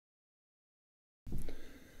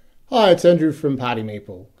Hi, it's Andrew from Party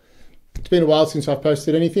Meeple. It's been a while since I've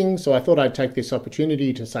posted anything, so I thought I'd take this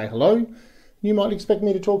opportunity to say hello. You might expect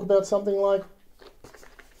me to talk about something like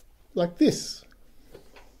this.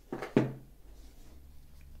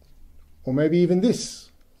 Or maybe even this.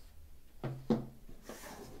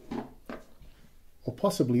 Or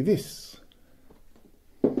possibly this.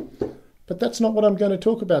 But that's not what I'm going to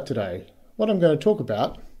talk about today. What I'm going to talk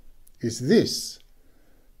about is this.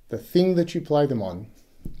 The thing that you play them on.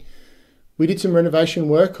 We did some renovation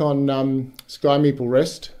work on Sky Meeple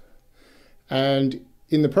Rest, and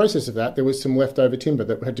in the process of that there was some leftover timber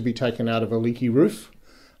that had to be taken out of a leaky roof,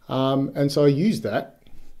 and so I used that,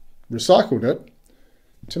 recycled it,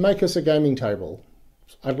 to make us a gaming table.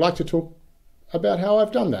 I'd like to talk about how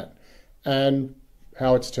I've done that and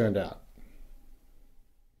how it's turned out.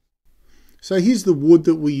 So here's the wood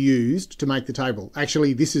that we used to make the table.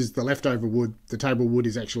 Actually, this is the leftover wood. The table wood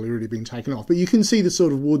is actually already been taken off. But you can see the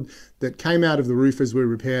sort of wood that came out of the roof as we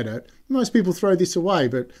repaired it. Most people throw this away,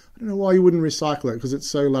 but I don't know why you wouldn't recycle it because it's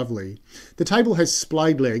so lovely. The table has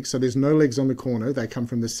splayed legs, so there's no legs on the corner. They come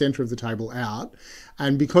from the centre of the table out.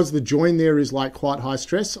 And because the join there is like quite high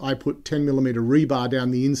stress, I put 10mm rebar down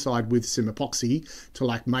the inside with some epoxy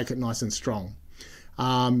to make it nice and strong.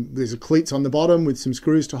 There's a cleats on the bottom with some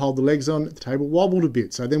screws to hold the legs on. The table wobbled a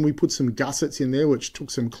bit, so then we put some gussets in there which took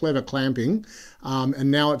some clever clamping, and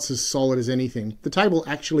now it's as solid as anything. The table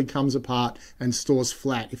actually comes apart and stores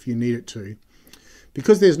flat if you need it to.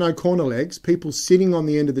 Because there's no corner legs, people sitting on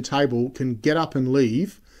the end of the table can get up and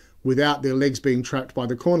leave without their legs being trapped by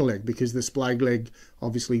the corner leg, because the splayed leg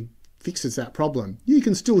obviously fixes that problem. You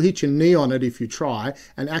can still hit your knee on it if you try,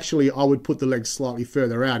 and actually I would put the legs slightly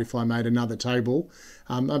further out if I made another table.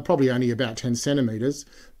 Probably only about 10 centimetres,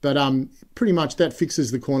 but pretty much that fixes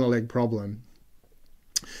the corner leg problem.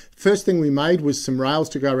 First thing we made was some rails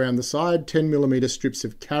to go around the side, 10mm strips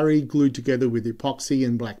of carry glued together with epoxy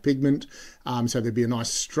and black pigment, so there'd be a nice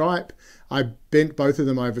stripe. I bent both of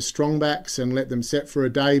them over strongbacks and let them set for a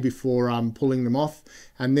day before pulling them off,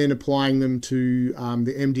 and then applying them to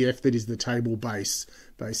the MDF that is the table base,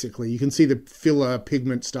 basically. You can see the filler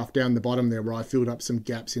pigment stuff down the bottom there where I filled up some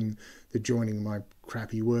gaps in the joining of my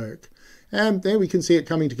crappy work. And there we can see it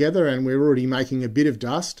coming together, and we're already making a bit of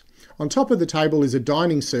dust. On top of the table is a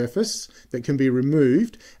dining surface that can be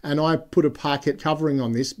removed, and I put a parquet covering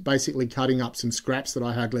on this, basically cutting up some scraps that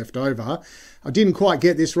I had left over. I didn't quite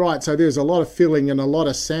get this right, so there's a lot of filling and a lot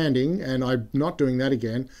of sanding, and I'm not doing that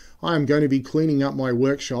again. I am going to be cleaning up my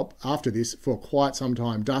workshop after this for quite some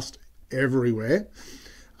time. Dust everywhere.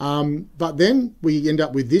 But then we end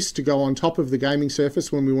up with this to go on top of the gaming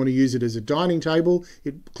surface when we want to use it as a dining table.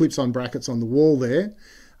 It clips on brackets on the wall there.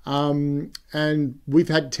 And we've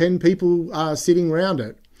had 10 people sitting around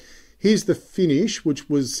it. Here's the finish, which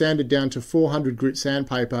was sanded down to 400 grit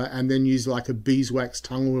sandpaper and then used like a beeswax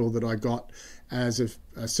tung oil that I got as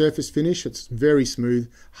a surface finish. It's very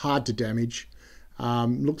smooth, hard to damage,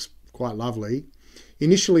 looks quite lovely.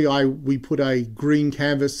 Initially, we put a green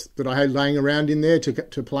canvas that I had laying around in there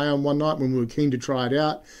to play on one night when we were keen to try it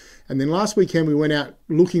out. And then last weekend we went out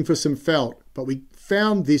looking for some felt, but we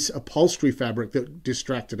found this upholstery fabric that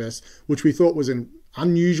distracted us, which we thought was an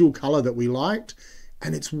unusual colour that we liked.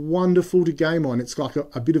 And it's wonderful to game on. It's like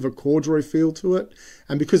a bit of a corduroy feel to it.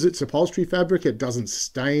 And because it's upholstery fabric, it doesn't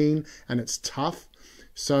stain and it's tough.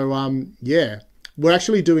 So yeah. We're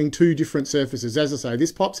actually doing two different surfaces. As I say,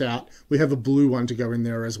 this pops out. We have a blue one to go in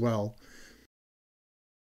there as well.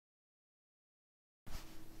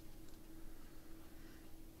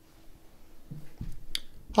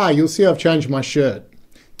 Hi, you'll see I've changed my shirt.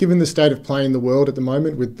 Given the state of play in the world at the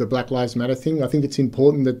moment with the Black Lives Matter thing, I think it's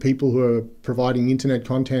important that people who are providing internet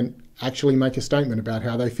content actually make a statement about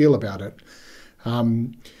how they feel about it.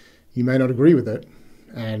 You may not agree with it,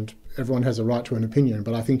 and everyone has a right to an opinion,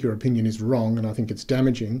 but I think your opinion is wrong and I think it's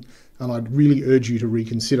damaging, and I'd really urge you to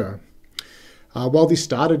reconsider. While this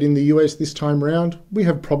started in the US this time round, we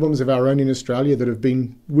have problems of our own in Australia that have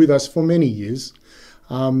been with us for many years.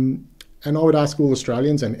 And I would ask all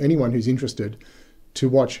Australians and anyone who's interested to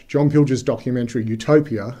watch John Pilgers' documentary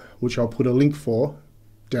Utopia, which I'll put a link for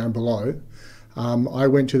down below. I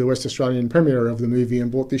went to the West Australian premiere of the movie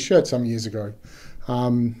and bought this shirt some years ago.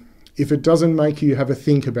 If it doesn't make you have a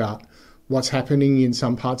think about what's happening in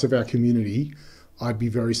some parts of our community, I'd be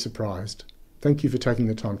very surprised. Thank you for taking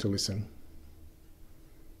the time to listen.